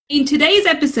In today's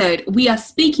episode, we are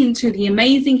speaking to the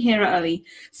amazing Hira Ali,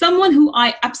 someone who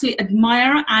I absolutely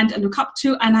admire and look up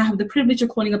to, and I have the privilege of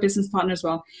calling a business partner as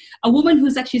well. A woman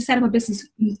who's actually set up a business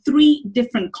in 3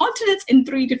 different continents, in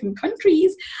 3 different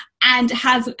countries, and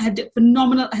has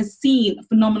seen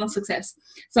phenomenal success.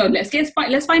 So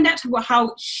let's find out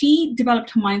how she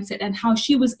developed her mindset and how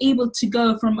she was able to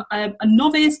go from a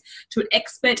novice to an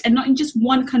expert, and not in just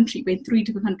one country, but in 3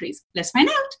 different countries. Let's find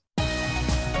out.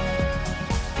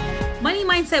 Money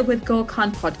Mindset with Gul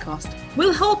Khan podcast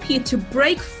will help you to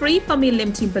break free from your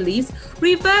limiting beliefs,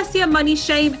 reverse your money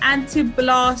shame, and to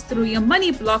blast through your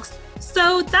money blocks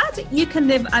so that you can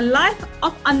live a life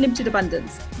of unlimited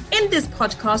abundance. In this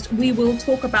podcast, we will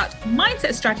talk about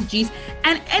mindset strategies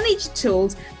and energy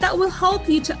tools that will help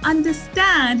you to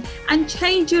understand and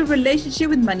change your relationship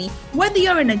with money, whether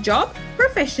you're in a job,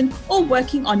 profession, or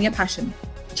working on your passion.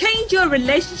 Change your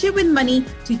relationship with money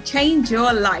to change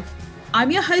your life. I'm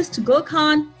your host, Gul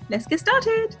Khan. Let's get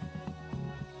started.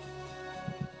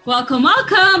 Welcome.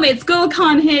 It's Gul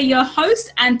Khan here, your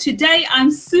host. And today I'm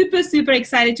super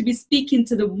excited to be speaking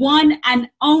to the one and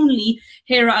only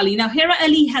Hira Ali. Now, Hira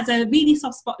Ali has a really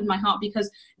soft spot in my heart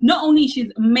because not only is she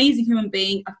an amazing human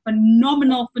being, a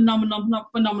phenomenal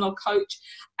coach,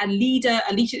 a leader,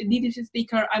 a leadership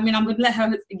speaker. I mean, I'm going to let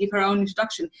her give her own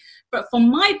introduction. But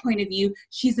from my point of view,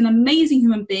 she's an amazing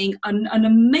human being, an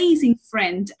amazing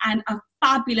friend, and a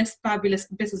fabulous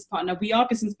business partner. We are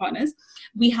business partners.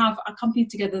 We have a company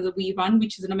together that we run,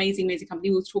 which is an amazing company.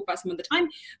 We'll talk about some other time.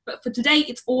 But for today,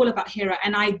 it's all about Hira,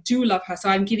 and I do love her. So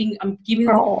I'm giving her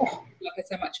love her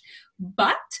so much.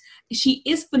 But she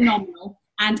is phenomenal,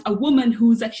 and a woman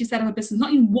who's actually set up a business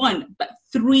not in 1 but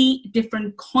 3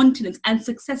 different continents, and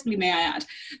successfully, may I add.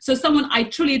 So someone I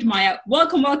truly admire.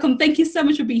 Welcome. Thank you so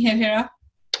much for being here, Hira.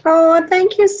 Oh,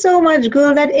 thank you so much,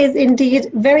 Gul. That is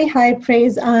indeed very high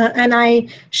praise, and I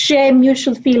share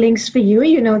mutual feelings for you.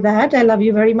 You know that. I love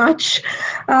you very much.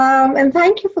 And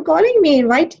thank you for calling me,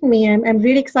 inviting me. I'm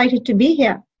really excited to be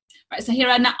here. Right, so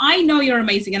Hira, now I know you're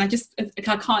amazing, and I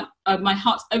can't, my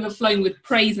heart's overflowing with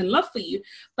praise and love for you.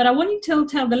 But I want you to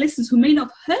tell the listeners who may not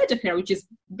have heard of Hira, which is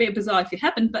a bit bizarre if you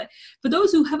haven't, but for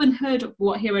those who haven't heard of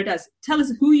what Hira does, tell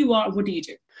us who you are and what do you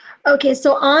do? Okay,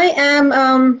 so I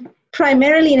am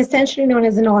primarily and essentially known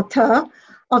as an author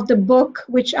of the book,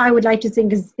 which I would like to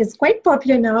think is quite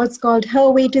popular now. It's called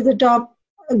Her Way to the Top,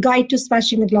 A Guide to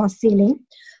Smashing the Glass Ceiling.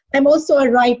 I'm also a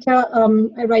writer.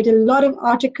 I write a lot of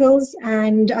articles,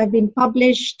 and I've been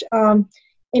published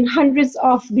in hundreds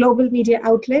of global media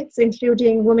outlets,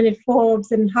 including Women at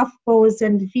Forbes and HuffPost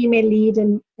and Female Lead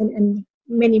and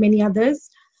many others.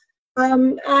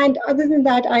 And other than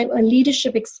that, I'm a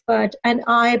leadership expert, and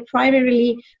I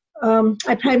primarily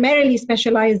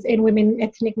specialize in women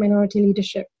ethnic minority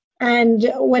leadership.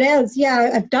 And what else?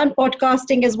 Yeah, I've done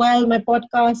podcasting as well. My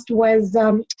podcast was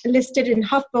listed in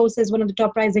HuffPost as one of the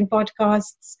top rising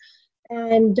podcasts.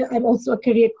 And I'm also a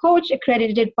career coach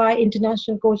accredited by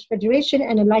International Coach Federation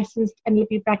and a licensed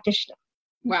NLP practitioner.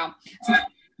 Wow.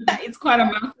 That is quite a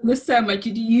mouthful. There's so much.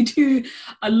 You do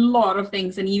a lot of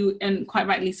things, and quite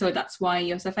rightly so. That's why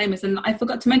you're so famous. And I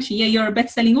forgot to mention, you're a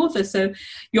best-selling author. So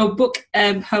your book,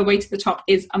 Her Way to the Top,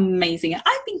 is amazing.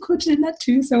 I've been quoted in that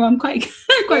too, so I'm quite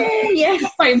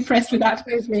impressed with that.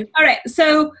 All right.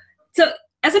 So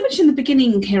as I mentioned in the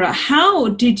beginning, Hira, how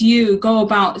did you go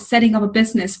about setting up a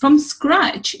business from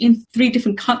scratch in 3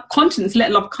 different continents,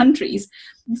 let alone countries?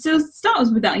 So start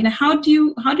us with that. How did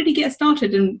you get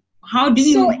started, and how did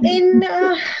you? So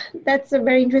that's a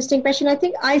very interesting question. I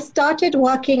think I started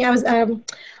working. I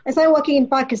started working in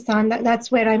Pakistan.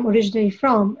 That's where I'm originally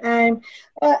from. And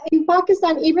in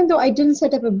Pakistan, even though I didn't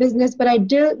set up a business, but I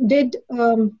did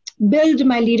build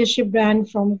my leadership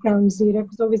brand from ground zero.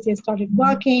 Because obviously I started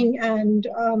working, and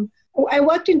I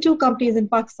worked in 2 companies in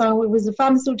Pakistan. It was a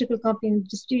pharmaceutical company and a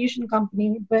distribution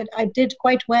company, but I did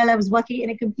quite well. I was working in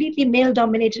a completely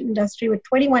male-dominated industry with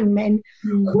 21 men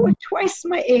who were twice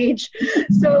my age.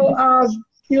 So,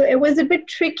 it was a bit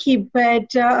tricky,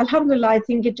 but alhamdulillah, I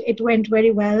think it went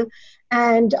very well.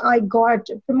 And I got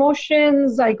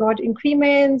promotions, I got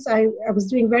increments, I was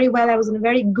doing very well. I was on a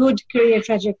very good career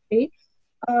trajectory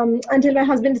until my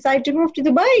husband decided to move to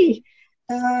Dubai.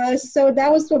 So that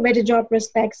was for better job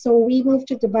prospects. So we moved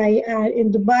to Dubai.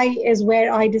 In Dubai is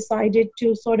where I decided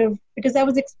to because I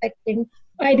was expecting,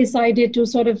 I decided to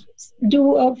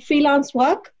do freelance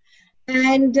work.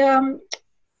 And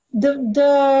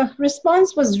the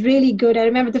response was really good. I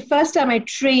remember the first time I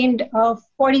trained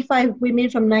 45 women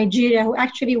from Nigeria who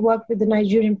actually worked with the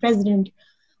Nigerian president.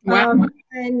 Wow.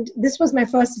 And this was my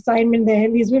first assignment there.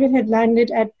 These women had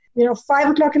landed at 5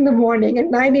 o'clock in the morning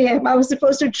and 9 a.m. I was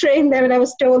supposed to train them, and I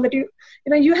was told that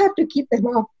you have to keep them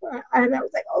up. And I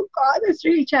was like, oh God, that's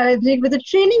really challenging. But the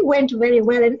training went very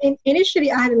well. And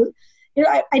initially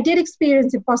I did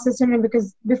experience imposter syndrome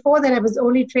because before that I was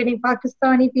only training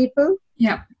Pakistani people.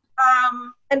 Yeah.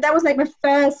 And that was like my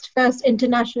first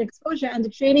international exposure. And the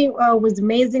training was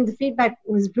amazing. The feedback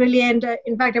was brilliant.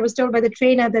 In fact, I was told by the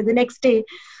trainer that the next day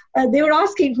they were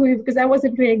asking for me because I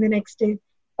wasn't training the next day.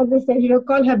 And they said,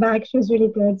 call her back. She was really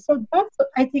good. So that's,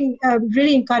 I think,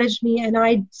 really encouraged me. And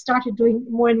I started doing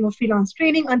more and more freelance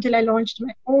training until I launched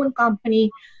my own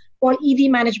company called EV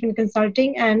Management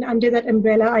Consulting. And under that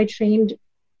umbrella, I trained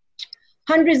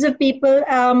hundreds of people.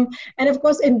 And of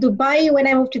course, in Dubai, when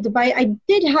I moved to Dubai, I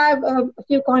did have a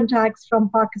few contacts from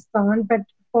Pakistan. But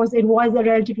of course, it was a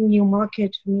relatively new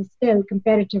market for me still,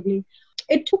 comparatively.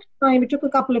 It took time. It took a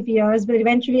couple of years. But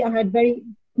eventually, I had very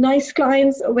nice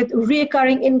clients with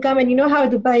recurring income, and you know how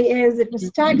Dubai is. It was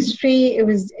tax-free. It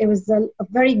was a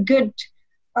very good,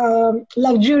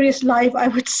 luxurious life, I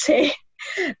would say.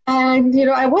 And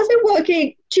I wasn't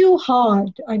working too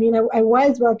hard. I mean, I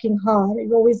was working hard.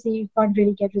 Obviously, you can't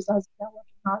really get results without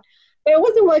working hard. But I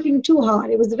wasn't working too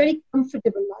hard. It was a very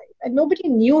comfortable life, and nobody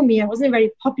knew me. I wasn't very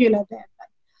popular then. But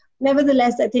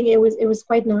nevertheless, I think it was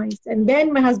quite nice. And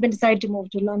then my husband decided to move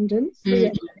to London. So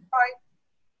yes,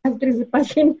 husband is a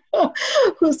person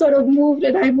who sort of moved,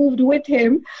 and I moved with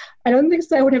him. I don't think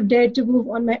so I would have dared to move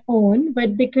on my own,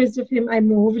 but because of him, I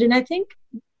moved. And I think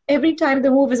every time the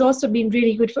move has also been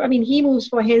really good he moves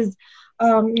for his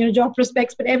job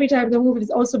prospects, but every time the move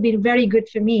has also been very good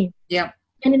for me. Yeah.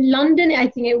 And in London, I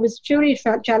think it was truly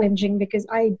challenging because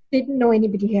I didn't know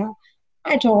anybody here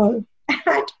at all.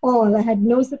 At all. I had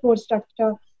no support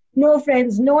structure, no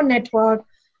friends, no network.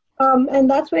 And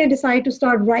that's when I decided to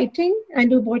start writing and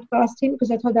do podcasting,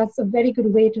 because I thought that's a very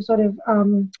good way to sort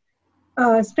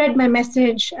of spread my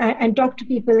message and talk to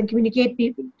people and communicate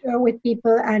with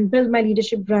people and build my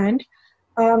leadership brand.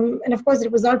 And of course,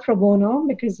 it was all pro bono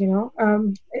because,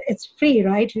 it's free,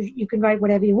 right? You can write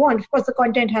whatever you want. Of course, the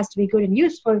content has to be good and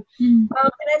useful. And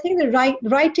I think the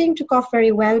writing took off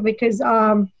very well because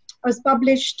I was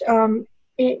published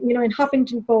in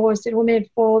Huffington Post, in Women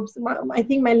at Forbes. I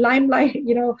think my limelight,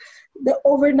 the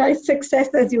overnight success,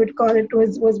 as you would call it,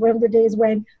 was one of the days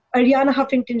when Ariana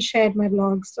Huffington shared my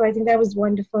blog. So I think that was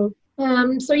wonderful.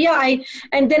 And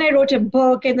then I wrote a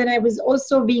book, and then I was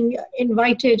also being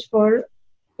invited for,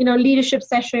 leadership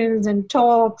sessions and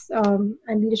talks and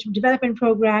leadership development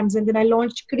programs. And then I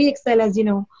launched Career Excel, as you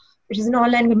know, which is an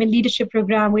online women leadership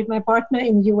program with my partner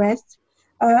in the US.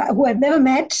 Who I've never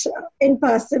met in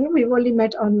person. We've only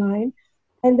met online.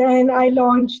 And then I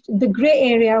launched The Grey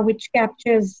Area, which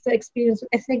captures the experience of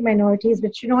ethnic minorities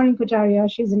with Shinoran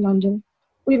Kutaria. She's in London.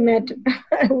 We've met.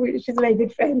 She's a very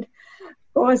good friend,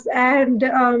 of course.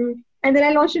 And then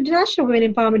I launched International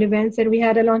Women Empowerment Events, and we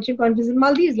had a launching conference in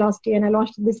Maldives last year, and I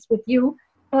launched this with you.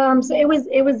 So it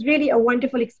was really a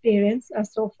wonderful experience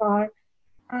so far.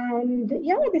 And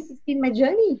this has been my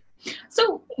journey.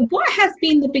 So what has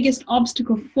been the biggest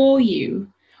obstacle for you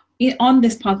on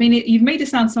this path? I mean, you've made it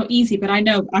sound so easy, but I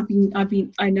know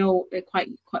I know it quite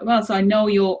well. So I know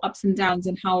your ups and downs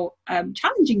and how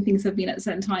challenging things have been at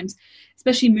certain times,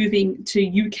 especially moving to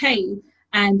UK.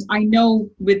 And I know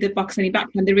with the Pakistani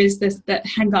background, there is that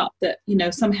hang up that,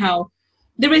 somehow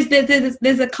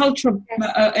there's a culture of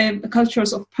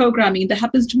sort of programming that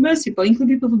happens to most people,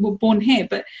 including people who were born here,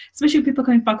 but especially people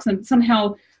coming from Pakistan.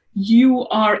 Somehow you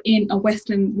are in a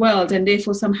Western world and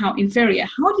therefore somehow inferior.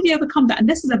 How did you overcome that? And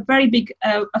this is a very big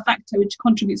a factor which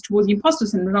contributes towards the imposter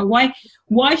syndrome.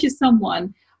 Why should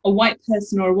someone, a white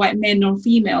person or a white man or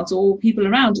females or people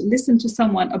around, listen to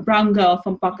someone, a brown girl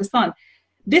from Pakistan?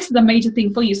 This is a major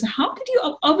thing for you. So how did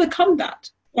you overcome that?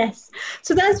 Yes.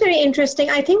 So that's very interesting.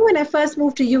 I think when I first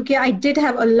moved to UK, I did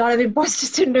have a lot of imposter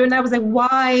syndrome. And I was like,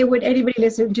 why would anybody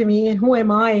listen to me? And who am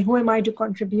I? Who am I to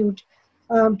contribute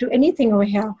to anything over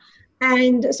here?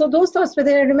 And so those thoughts were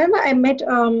there. I remember I met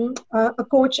a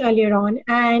coach earlier on,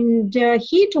 and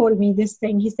he told me this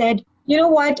thing. He said, you know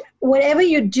what, whatever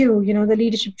you do, the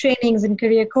leadership trainings and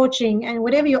career coaching and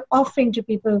whatever you're offering to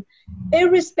people,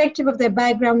 irrespective of their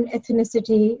background,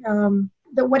 ethnicity,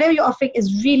 whatever you're offering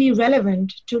is really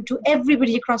relevant to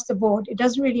everybody across the board. It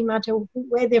doesn't really matter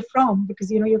where they're from,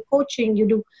 because you're coaching, you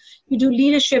do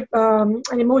leadership and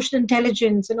emotional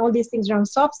intelligence and all these things around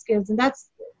soft skills, and that's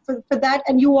for that.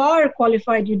 And you are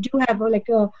qualified. You do have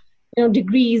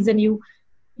degrees, and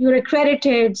you're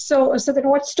accredited. So then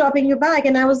what's stopping you back?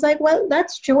 And I was like, well,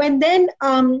 that's true. And then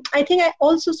I think I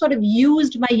also sort of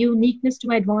used my uniqueness to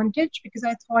my advantage, because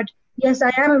I thought, Yes,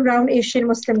 I am a brown Asian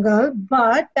Muslim girl,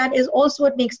 but that is also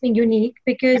what makes me unique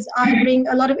because I bring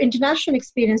a lot of international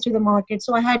experience to the market.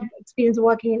 So I had experience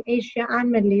working in Asia and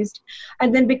Middle East,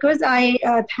 and then because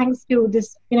thanks to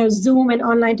this, Zoom and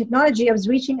online technology, I was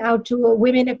reaching out to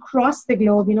women across the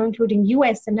globe, including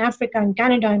US and Africa and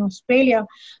Canada and Australia.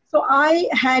 So I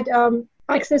had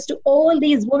access to all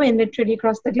these women literally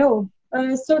across the globe.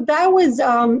 So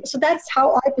that's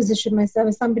how I position myself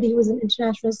as somebody who was an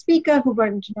international speaker who brought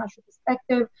international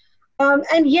perspective.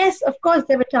 And yes, of course,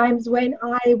 there were times when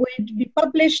I would be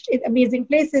published in amazing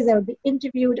places. I would be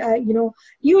interviewed.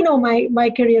 My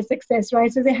career success,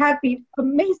 right? So they have been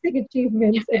amazing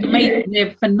achievements.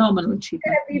 They're phenomenal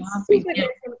achievements.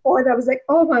 I was like,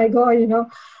 oh my God,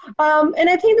 And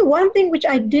I think the one thing which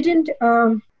I didn't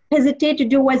hesitate to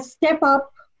do was step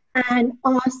up and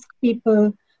ask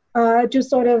people to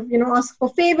sort of, ask for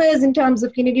favors in terms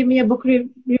of, can you give me a book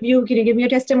review? Can you give me a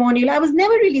testimonial? I was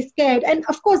never really scared. And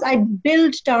of course, I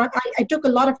took a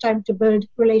lot of time to build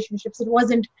relationships. It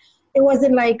wasn't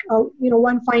like,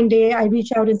 one fine day I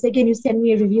reach out and say, can you send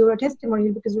me a review or a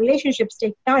testimonial? Because relationships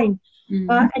take time.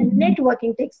 And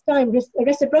networking takes time.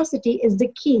 Reciprocity is the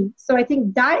key. So I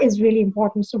think that is really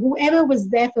important. So whoever was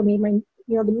there for me,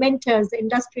 the mentors, the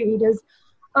industry leaders,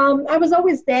 I was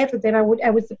always there for them. I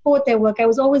would support their work. I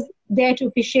was always there to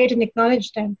appreciate and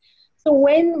acknowledge them. So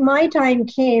when my time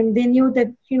came, they knew that,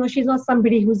 she's not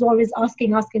somebody who's always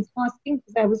asking,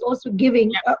 because I was also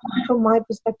giving from my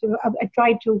perspective. I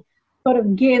tried to sort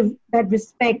of give that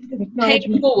respect and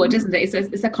acknowledgement. Pay it forward, isn't it?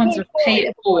 It's a concept of pay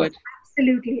it forward.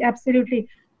 Absolutely.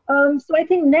 So I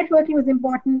think networking was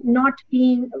important, not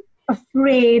being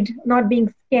afraid, not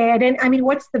being scared. And I mean,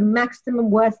 what's the maximum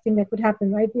worst thing that could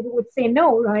happen, right? People would say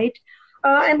no, right?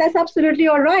 And that's absolutely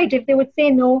all right. If they would say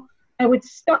no, I would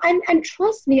stop. And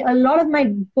trust me, a lot of my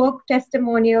book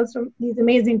testimonials from these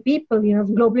amazing people,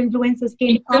 global influencers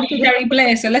came after Gary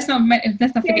Blair. So let's not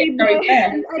forget Gary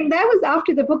Blair. And that was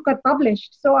after the book got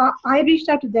published. So I reached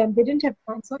out to them. They didn't have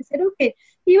time. So I said, okay,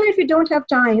 even if you don't have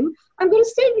time, I'm going to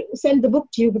still send the book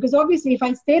to you, because obviously if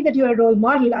I say that you're a role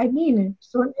model, I mean it.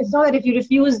 So it's not that if you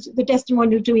refused the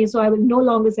testimonial to me, so I will no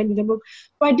longer send you the book.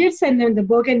 So I did send them the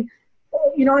book, and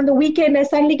on the weekend I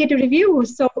suddenly get a review.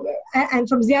 So and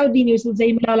from Ziauddin Yusuf,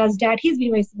 Zayn Malala's dad, he's been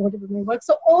very supportive of my work.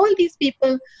 So all these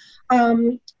people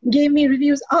gave me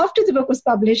reviews after the book was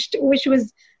published, which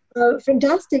was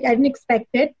fantastic. I didn't expect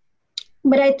it,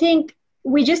 but I think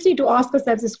we just need to ask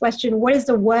ourselves this question: what is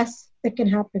the worst that can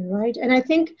happen, right? And I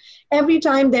think every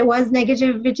time there was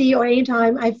negativity, or any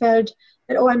time I felt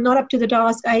that, I'm not up to the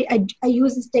task, I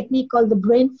use this technique called the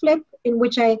brain flip, in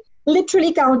which I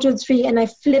literally count to 3 and I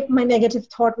flip my negative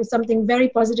thought with something very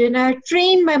positive. And I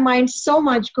trained my mind so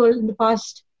much, Gul, in the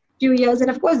past few years. And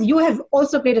of course, you have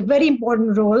also played a very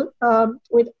important role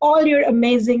with all your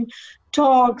amazing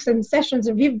talks and sessions.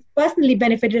 And we've personally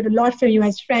benefited a lot from you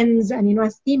as friends and,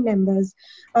 as team members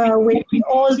with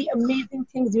all the amazing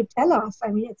things you tell us. I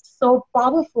mean, it's so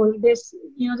powerful. This,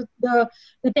 the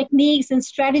techniques and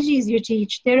strategies you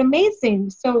teach, they're amazing.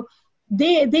 So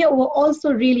they were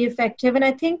also really effective. And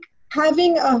I think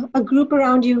having a group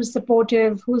around you who's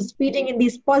supportive, who's feeding in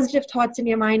these positive thoughts in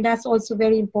your mind, that's also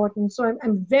very important. So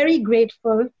I'm very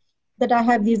grateful that I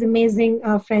have these amazing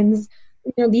friends,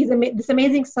 this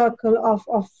amazing circle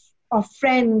of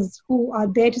friends who are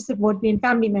there to support me, and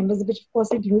family members, which of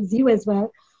course includes you as well.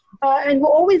 And we're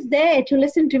always there to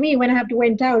listen to me when I have to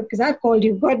vent out, because I've called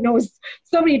you, God knows,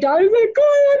 so many times, like, God,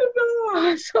 I don't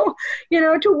know. So,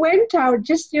 to vent out,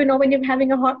 just, when you're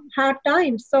having a hard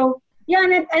time. So, yeah,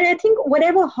 and I think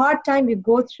whatever hard time you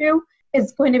go through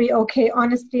is going to be okay,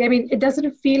 honestly. I mean, it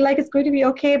doesn't feel like it's going to be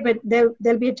okay, but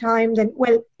there'll be a time then,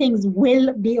 things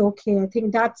will be okay. I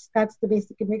think that's the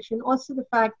basic conviction. Also the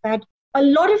fact that a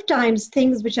lot of times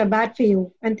things which are bad for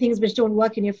you and things which don't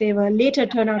work in your favor later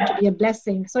turn out to be a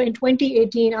blessing. So in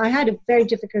 2018, I had a very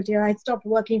difficult year. I stopped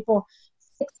working for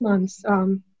 6 months.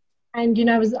 And,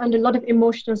 I was under a lot of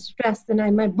emotional stress,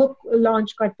 and my book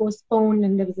launch got postponed,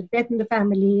 and there was a death in the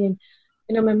family, and,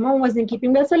 my mom wasn't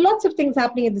keeping well. So lots of things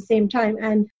happening at the same time.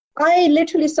 And I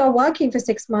literally stopped working for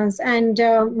 6 months, and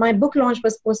my book launch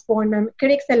was postponed. My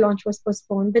CriticSell launch was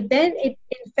postponed. But then in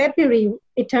February,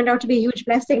 it turned out to be a huge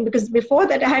blessing, because before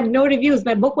that I had no reviews.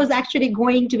 My book was actually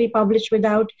going to be published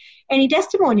without any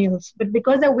testimonials. But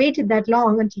because I waited that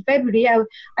long until February,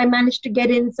 I managed to get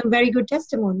in some very good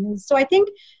testimonials. So I think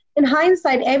in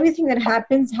hindsight, everything that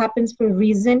happens for a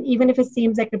reason, even if it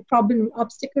seems like a problem,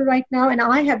 obstacle right now. And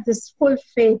I have this full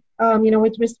faith,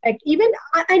 with respect. Even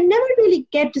I never really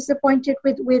get disappointed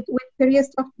with career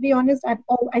stuff, to be honest. I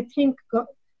think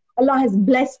a Allah has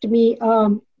blessed me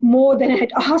more than I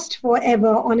had asked for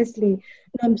ever, honestly.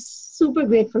 And I'm super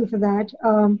grateful for that.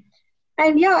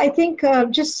 And yeah, I think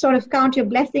just sort of count your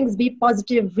blessings, be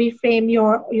positive, reframe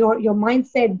your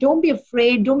mindset. Don't be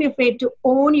afraid. Don't be afraid to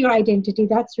own your identity.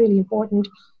 That's really important.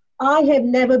 I have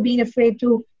never been afraid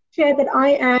to share that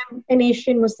I am an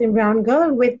Asian Muslim brown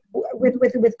girl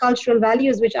with cultural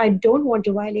values, which I don't want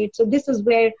to violate. So this is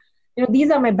where,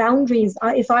 these are my boundaries.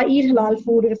 If I eat halal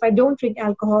food or if I don't drink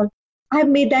alcohol, I've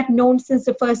made that known since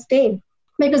the first day.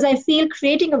 Because I feel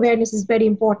creating awareness is very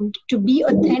important. To be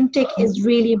authentic is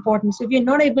really important. So if you're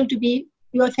not able to be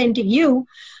the authentic you,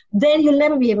 then you'll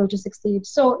never be able to succeed.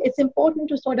 So it's important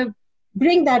to sort of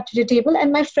bring that to the table.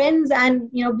 And my friends and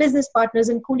business partners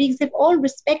and colleagues have all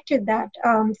respected that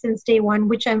since day one,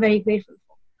 which I'm very grateful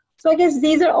for. So I guess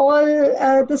these are all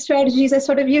the strategies I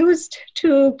sort of used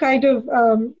to kind of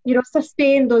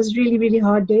sustain those really, really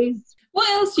hard days. What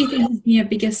else do you think has been your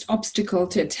biggest obstacle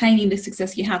to attaining the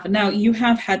success you have? And now you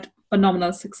have had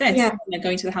phenomenal success,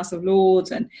 going to the House of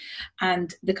Lords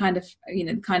and the kind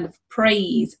of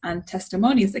praise and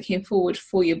testimonies that came forward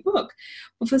for your book.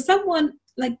 But for someone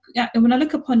like, when I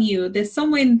look upon you, there's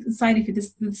somewhere inside of you,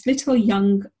 this little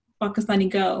young Pakistani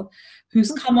girl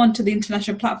who's come onto the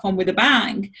international platform with a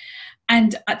bang.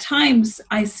 And at times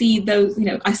I see those,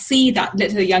 I see that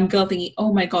little young girl thinking,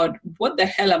 oh my God, what the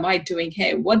hell am I doing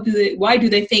here? Why do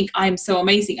they think I'm so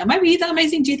amazing? Am I really that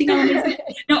amazing? Do you think I'm amazing?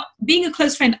 No, being a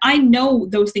close friend, I know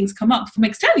those things come up. From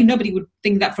externally, nobody would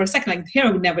think that for a second. Like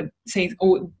Hera would never say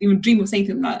or even dream of saying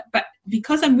something like that. But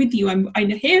because I'm with you, I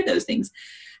hear those things.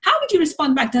 How would you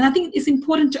respond back? And I think it's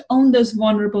important to own those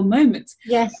vulnerable moments.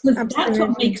 Yes, because absolutely. That's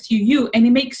what makes you, and it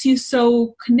makes you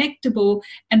so connectable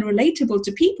and relatable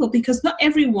to people, because not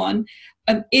everyone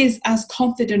is as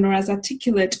confident or as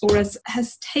articulate or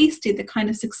has tasted the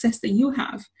kind of success that you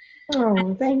have.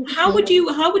 Oh, thank you. How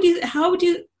would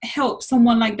you help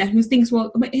someone like that who thinks,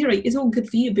 well, Hera, it's all good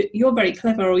for you, but you're very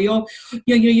clever, or you're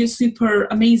super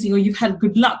amazing, or you've had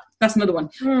good luck. That's another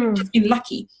one. You've been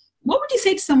lucky. What would you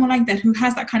say to someone like that who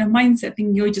has that kind of mindset,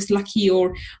 thinking you're just lucky,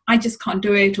 or I just can't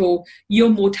do it, or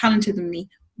you're more talented than me?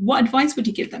 What advice would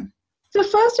you give them? So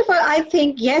first of all, I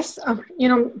think, yes,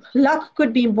 luck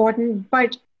could be important,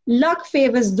 but luck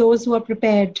favors those who are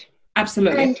prepared.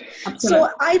 Absolutely. So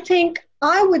I think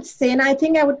I would say, and I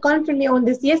think I would confidently own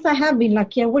this, yes, I have been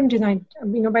lucky. I wouldn't deny,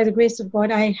 by the grace of God,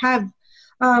 I have.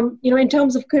 In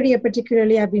terms of career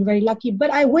particularly, I've been very lucky. But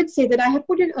I would say that I have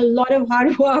put in a lot of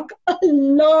hard work,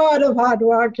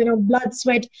 blood,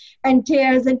 sweat, and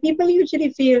tears. And people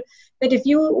usually feel that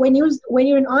when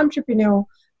you're an entrepreneur,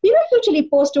 people usually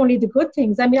post only the good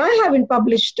things. I mean, I haven't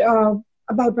published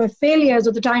about my failures,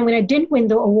 or the time when I didn't win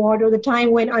the award, or the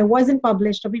time when I wasn't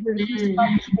published, or people refused to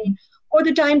publish me, or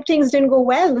the time things didn't go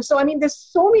well. So, I mean, there's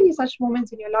so many such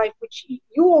moments in your life which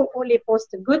you only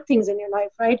post the good things in your life,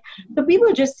 right? So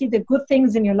people just see the good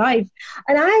things in your life.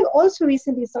 And I also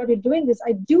recently started doing this.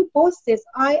 I do post this.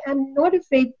 I am not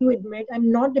afraid to admit,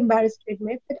 I'm not embarrassed to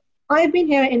admit that I've been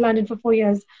here in London for 4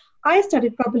 years. I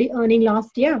started properly earning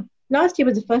last year. Last year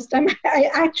was the first time I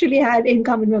actually had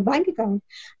income in my bank account.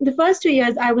 The first 2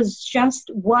 years, I was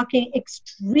just working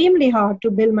extremely hard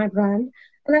to build my brand.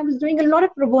 And I was doing a lot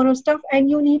of pro bono stuff, and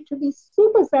you need to be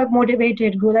super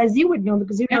self-motivated, Gul, as you would know,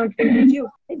 because you're not doing you.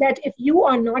 That if you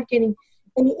are not getting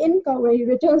any income or any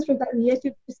returns from that, yes,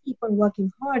 you just keep on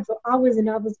working hard for hours and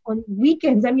hours on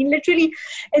weekends. I mean, literally,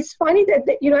 it's funny that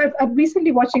I'm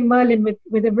recently watching Merlin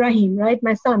with Ibrahim, right,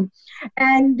 my son.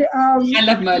 And I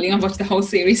love Merlin. I've watched the whole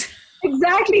series.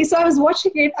 Exactly. So I was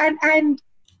watching it, and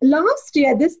last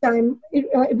year, this time,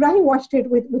 Ibrahim watched it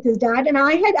with his dad, and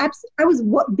I was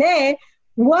there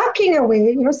working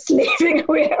away, slaving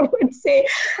away, I would say.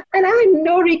 And I had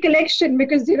no recollection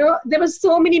because, there were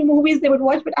so many movies they would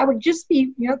watch, but I would just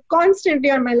be, constantly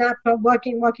on my laptop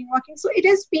working. So it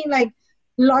has been like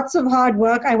lots of hard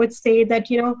work. I would say that,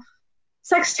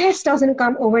 success doesn't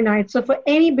come overnight. So for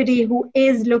anybody who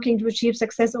is looking to achieve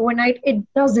success overnight, it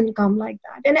doesn't come like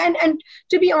that. And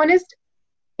to be honest,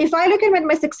 if I look at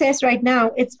my success right now,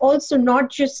 it's also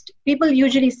not just, people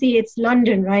usually see it's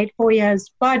London, right? 4 years,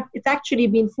 but it's actually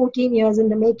been 14 years in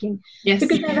the making. Yes.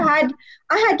 Because I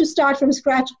had to start from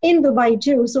scratch in Dubai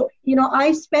too. So,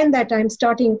 I spent that time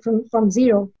starting from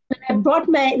zero. And I brought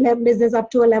my business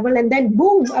up to a level, and then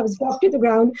boom, I was brought to the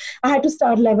ground. I had to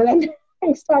start level and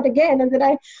I start again. And then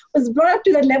I was brought up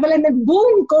to that level, and then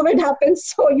boom, COVID happened.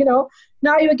 So,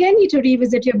 now you again need to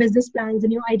revisit your business plans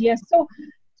and your ideas. So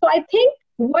I think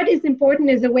what is important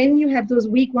is that when you have those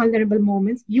weak, vulnerable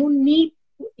moments, you need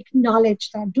to acknowledge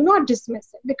that. Do not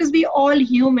dismiss it, because we all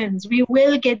humans, we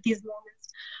will get these moments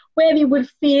where we will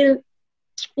feel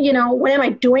what am I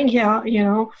doing here?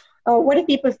 What if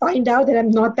people find out that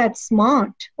I'm not that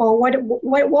smart? Or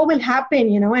what will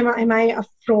happen? Am I a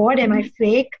fraud? Am I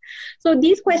fake? So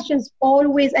these questions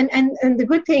always, and the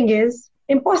good thing is,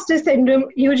 imposter syndrome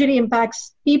usually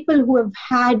impacts people who have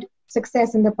had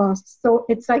success in the past. So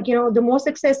it's like, the more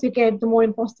success you get, the more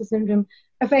imposter syndrome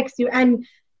affects you. And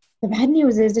the bad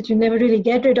news is that you never really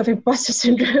get rid of imposter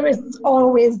syndrome. It's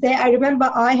always there. I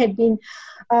remember I had been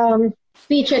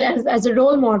featured as a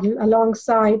role model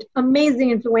alongside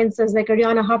amazing influencers like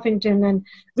Ariana Huffington and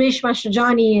Reshma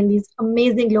Shahjani and these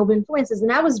amazing global influencers.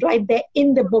 And I was right there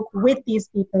in the book with these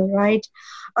people, right?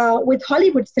 With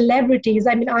Hollywood celebrities.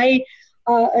 I mean, I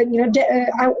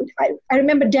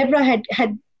remember Deborah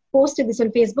had posted this on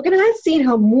Facebook, and I had seen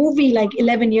her movie like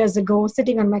 11 years ago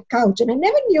sitting on my couch, and I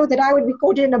never knew that I would be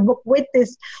quoted in a book with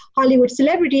this Hollywood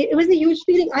celebrity. It was a huge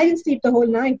feeling. I didn't sleep the whole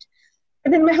night.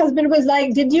 And then my husband was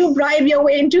like, did you bribe your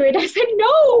way into it? I said,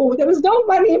 no, there was no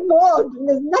money involved.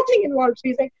 There's nothing involved. So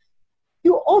he's like,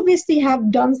 you obviously have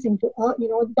done something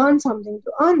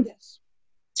to earn this.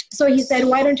 So he said,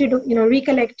 why don't you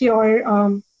recollect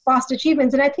your past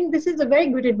achievements? And I think this is a very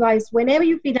good advice. Whenever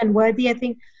you feel unworthy, I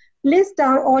think list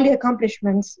down all your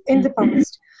accomplishments in the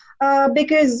past.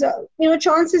 Because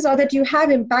chances are that you have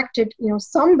impacted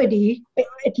somebody,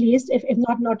 at least if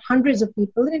not hundreds of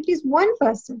people, then at least one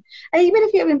person. And even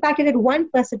if you have impacted that one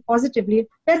person positively,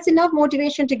 that's enough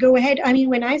motivation to go ahead. I mean,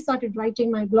 when I started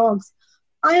writing my blogs,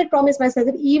 I had promised myself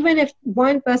that even if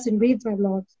one person reads my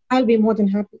blogs, I'll be more than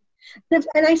happy.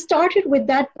 And I started with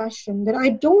that passion that I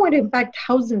don't want to impact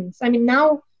thousands. I mean,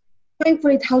 now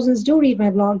thankfully thousands do read my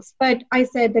blogs, but I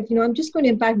said that, I'm just going to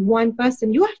impact one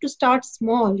person. You have to start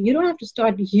small. You don't have to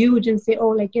start huge and say,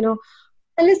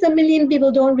 unless 1 million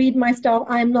people don't read my stuff,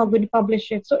 I'm not going to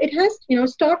publish it. So it has,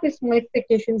 start with small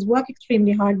expectations, work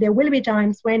extremely hard. There will be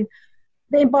times when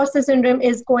the imposter syndrome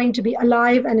is going to be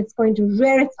alive and it's going to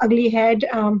rear its ugly head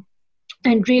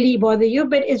and really bother you.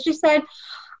 But it's just that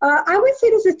I would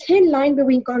say there's a thin line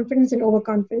between confidence and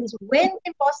overconfidence. When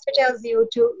imposter tells you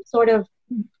to sort of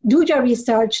do your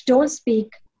research, don't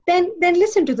speak, then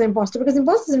listen to the imposter, because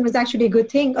imposter syndrome is actually a good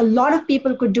thing. A lot of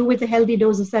people could do with a healthy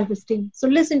dose of self-esteem. So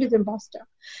listen to the imposter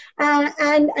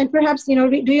and perhaps, do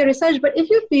your research. But if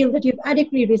you feel that you've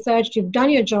adequately researched, you've done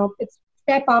your job, it's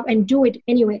step up and do it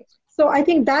anyway. So I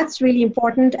think that's really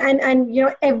important. And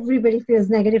everybody feels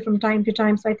negative from time to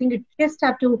time. So I think you just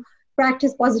have to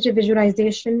practice positive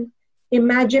visualization.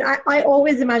 Imagine, I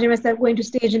always imagine myself going to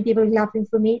stage and people laughing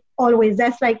for me. Always.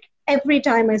 That's like every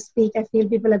time I speak, I feel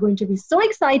people are going to be so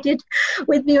excited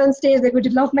with me on stage. They're going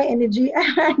to love my energy.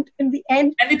 And in the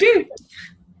end. And they do.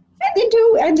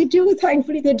 And they do.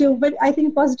 Thankfully, they do. But I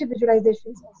think positive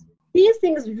visualizations, these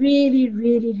things really,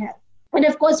 really help. And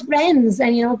of course, friends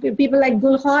and, people like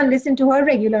Gul Khan, listen to her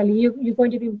regularly. You're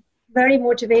going to be very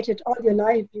motivated all your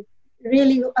life. You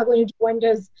really are going to do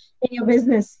wonders in your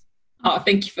business. Oh,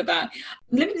 thank you for that.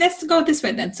 Let's go this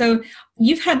way then. So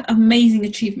you've had amazing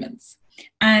achievements.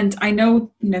 And I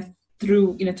know,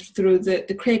 through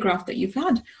the career graph that you've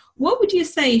had, what would you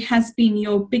say has been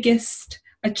your biggest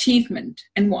achievement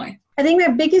and why? I think my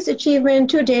biggest achievement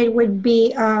to date would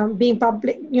be being a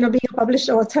published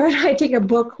author, writing a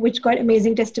book which got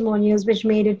amazing testimonials, which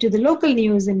made it to the local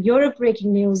news and Europe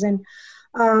breaking news and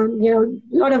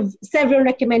several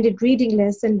recommended reading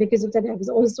lists. And because of that, I was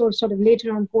also sort of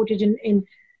later on quoted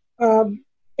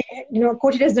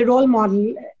quoted as the role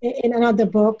model in another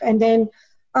book. And then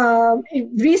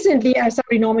recently,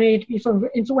 somebody nominated me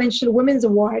for Influential Women's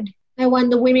Award. I won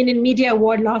the Women in Media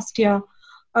Award last year.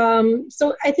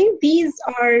 So I think these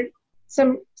are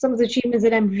some of the achievements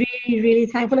that I'm really, really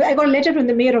thankful for. I got a letter from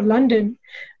the Mayor of London,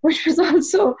 which was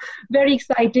also very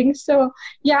exciting. So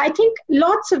yeah, I think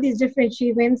lots of these different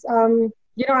achievements.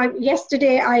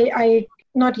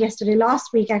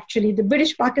 Last week actually, the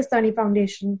British Pakistani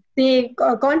Foundation, they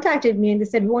contacted me and they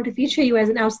said, we want to feature you as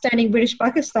an outstanding British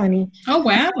Pakistani. Oh,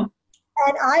 wow.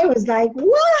 And I was like,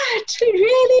 what?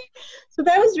 Really? So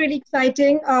that was really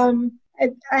exciting.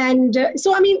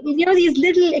 So, I mean, these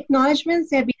little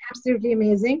acknowledgements have been absolutely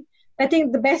amazing. I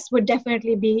think the best would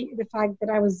definitely be the fact that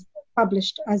I was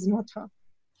published as an author.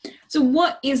 So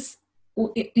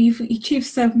you've achieved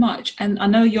so much, and I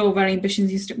know you're very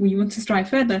ambitious, you want to strive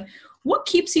further. What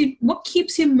keeps you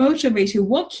motivated?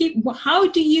 How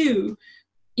do you,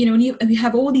 when you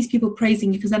have all these people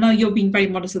praising you, because I know you're being very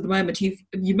modest at the moment, you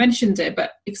mentioned it,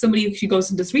 but if somebody actually goes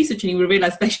and does research and you will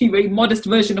realize it's actually a very modest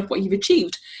version of what you've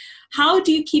achieved. How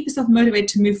do you keep yourself motivated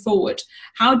to move forward?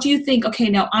 How do you think, okay,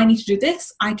 now I need to do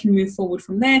this, I can move forward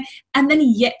from there? And then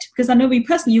yet, because I know me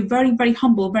personally, you're very, very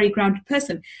humble, very grounded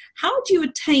person. How do you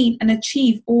attain and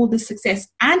achieve all this success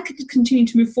and continue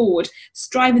to move forward,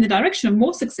 strive in the direction of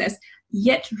more success,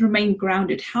 yet remain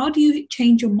grounded? How do you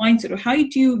change your mindset, or how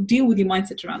do you deal with your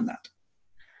mindset around that?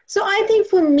 So I think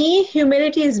for me,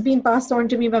 humility has been passed on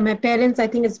to me by my parents. I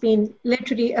think it's been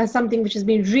literally something which has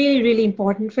been really, really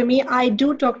important for me. I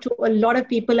do talk to a lot of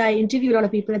people. I interview a lot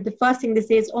of people. And the first thing they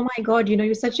say is, oh my God,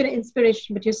 you're such an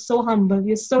inspiration, but you're so humble.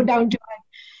 You're so down to earth.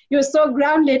 You're so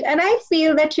grounded. And I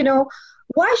feel that,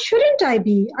 why shouldn't I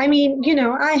be? I mean,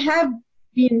 I have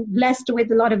been blessed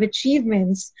with a lot of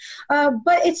achievements,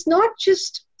 but it's not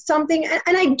just something,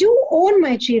 and I do own my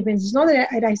achievements. It's not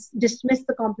that I dismiss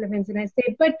the compliments and I say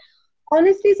it, but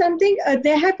honestly,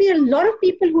 there have been a lot of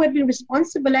people who have been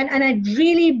responsible, and I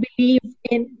really believe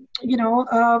in,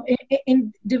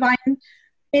 in divine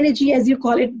energy, as you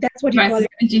call it. That's what you call it.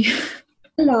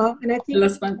 Allah, and I think Allah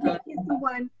is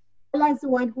the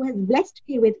one who has blessed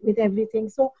me with everything.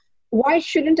 So why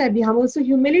shouldn't I be humble? So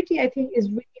humility, I think, is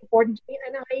really important to me.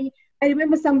 And I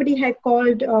remember somebody had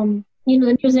called, the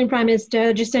New Zealand Prime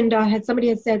Minister, Jacinda, somebody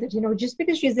had said that, just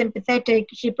because she's empathetic,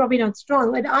 she's probably not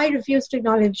strong. And I refuse to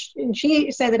acknowledge, and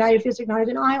she said that I refuse to acknowledge,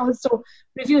 and I also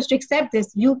refuse to accept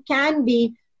this. You can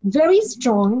be very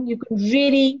strong. You can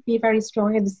really be very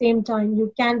strong. At the same time,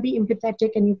 you can be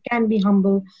empathetic and you can be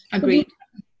humble. Agreed.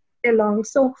 Along.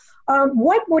 So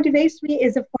what motivates me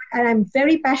is, and I'm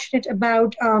very passionate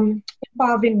about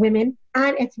empowering women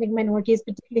and ethnic minorities,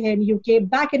 particularly here in the UK.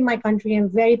 Back in my country, I'm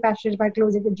very passionate about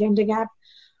closing the gender gap,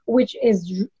 which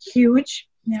is huge.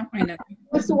 Yeah, I know. I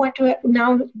also want to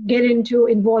now get into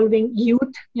involving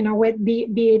youth, with be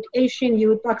it Asian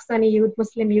youth, Pakistani youth,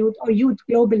 Muslim youth, or youth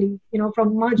globally,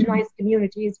 from marginalized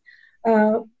communities,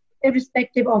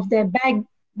 irrespective of their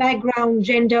background,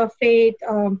 gender, faith,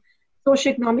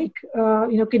 socioeconomic,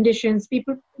 conditions.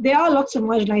 There are lots of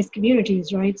marginalized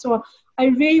communities, right? So I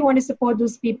really want to support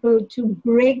those people to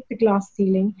break the glass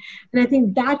ceiling. And I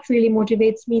think that really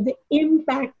motivates me. The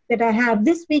impact that I have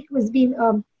this week has been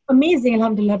amazing,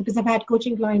 alhamdulillah, because I've had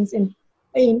coaching clients in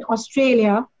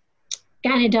Australia,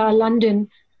 Canada, London,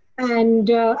 and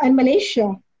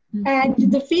Malaysia. Mm-hmm.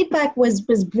 And the feedback was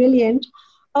brilliant.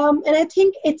 And I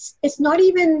think it's not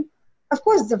even, of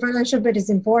course, the financial bit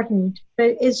is important,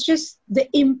 but it's just the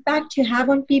impact you have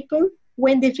on people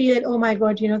when they feel that, oh my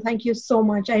God, thank you so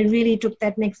much. I really took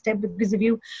that next step because of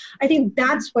you. I think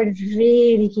that's what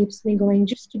really keeps me going,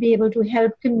 just to be able to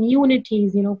help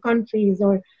communities, countries,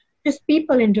 or just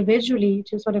people individually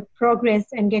to sort of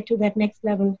progress and get to that next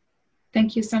level.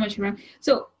 Thank you so much, Hira.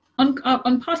 So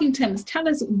on parting terms, tell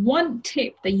us one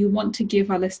tip that you want to give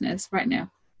our listeners right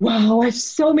now. Wow, I have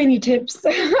so many tips.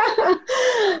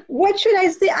 What should I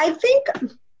say? I think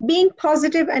being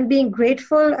positive and being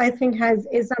grateful, I think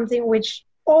is something which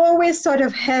always sort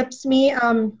of helps me.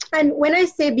 And when I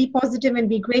say be positive and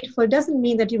be grateful, it doesn't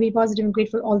mean that you be positive and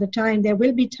grateful all the time. There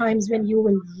will be times when you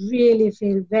will really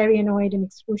feel very annoyed and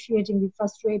excruciatingly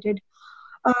frustrated.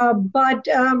 And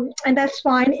that's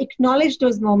fine. Acknowledge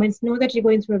those moments. Know that you're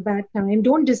going through a bad time.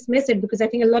 Don't dismiss it, because I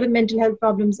think a lot of mental health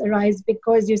problems arise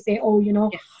because you say, oh, yes,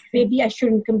 maybe I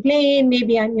shouldn't complain.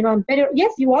 Maybe I'm better.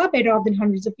 Yes, you are better off than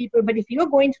hundreds of people. But if you're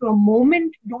going through a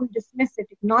moment, don't dismiss it.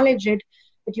 Acknowledge it,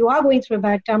 that you are going through a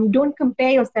bad time. Don't compare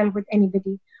yourself with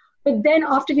anybody. But then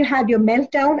after you had your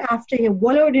meltdown, after you've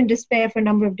wallowed in despair for a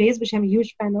number of days, which I'm a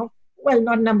huge fan of, well,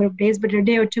 not a number of days, but a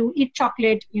day or two, eat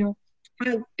chocolate,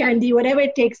 candy, whatever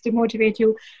it takes to motivate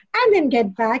you, and then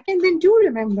get back, and then do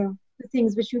remember the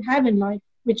things which you have in life,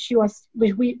 which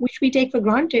we take for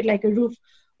granted, like a roof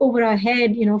over our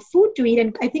head, food to eat.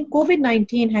 And I think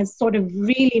COVID-19 has sort of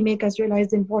really made us realize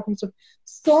the importance of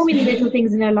so many little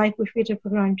things in our life which we take for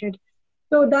granted.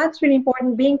 So that's really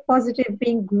important. Being positive,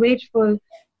 being grateful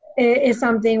is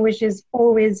something which is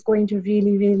always going to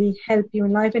really, really help you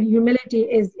in life. And humility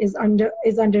is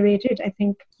underrated. I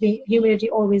think the humility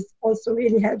always also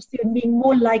really helps you in being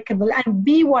more likable, and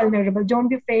be vulnerable. Don't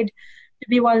be afraid to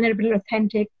be vulnerable,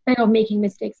 authentic, and of making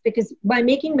mistakes, because by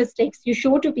making mistakes, you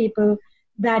show to people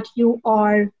that you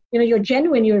are, you're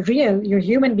genuine, you're real, you're a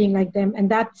human being like them,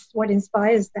 and that's what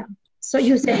inspires them. So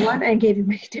you said one, I gave you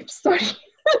many tips, sorry.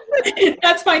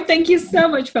 That's fine. Thank you so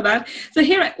much for that. So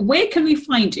Hira, where can we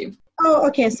find you? Oh,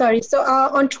 okay. Sorry. So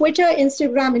on Twitter,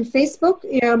 Instagram, and Facebook,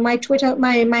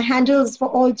 my handles for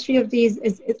all three of these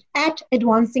is at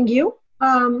Advancing You.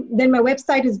 Then my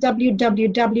website is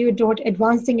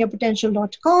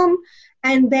www.advancingyourpotential.com.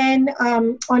 And then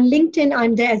on LinkedIn,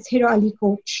 I'm there as Hira Ali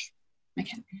Coach.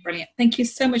 Okay, brilliant. Thank you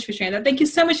so much for sharing that. Thank you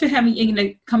so much for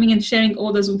having, coming and sharing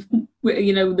all those,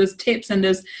 those tips and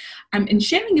those, and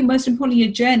sharing, and most importantly,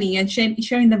 your journey, and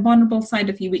sharing the vulnerable side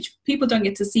of you, which people don't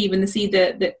get to see when they see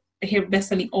the here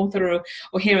best-selling author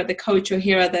or here at the coach or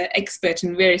here at the expert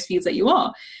in various fields that you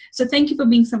are. So thank you for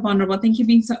being so vulnerable. Thank you for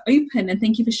being so open, and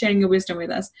thank you for sharing your wisdom with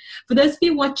us. For those of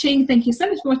you watching, thank you so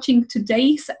much for watching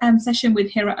today's session with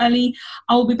Hera Ali.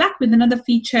 I will be back with another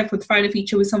feature, for the Friday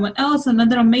feature, with someone else,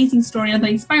 another amazing story, another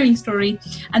inspiring story.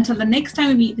 Until the next time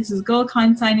we meet, this is Gul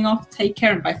Khan signing off. Take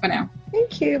care and bye for now.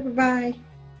 Thank you. Bye-bye.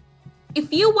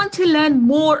 If you want to learn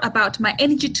more about my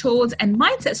energy tools and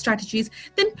mindset strategies,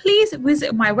 then please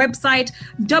visit my website,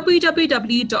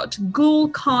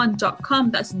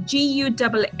 www.gulkhan.com. That's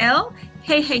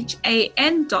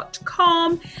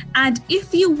GULLKHAN.com. And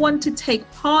if you want to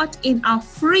take part in our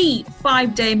free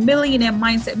 5-day Millionaire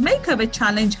Mindset Makeover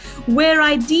Challenge, where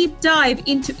I deep dive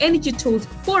into energy tools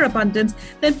for abundance,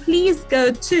 then please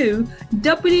go to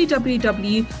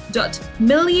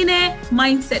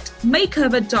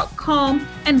www.millionairemindsetmakeover.com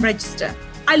and register.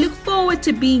 I look forward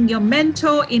to being your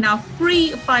mentor in our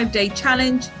free 5-day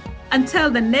challenge.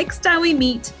 Until the next time we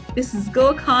meet, this is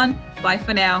Gul Khan. Bye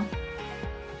for now.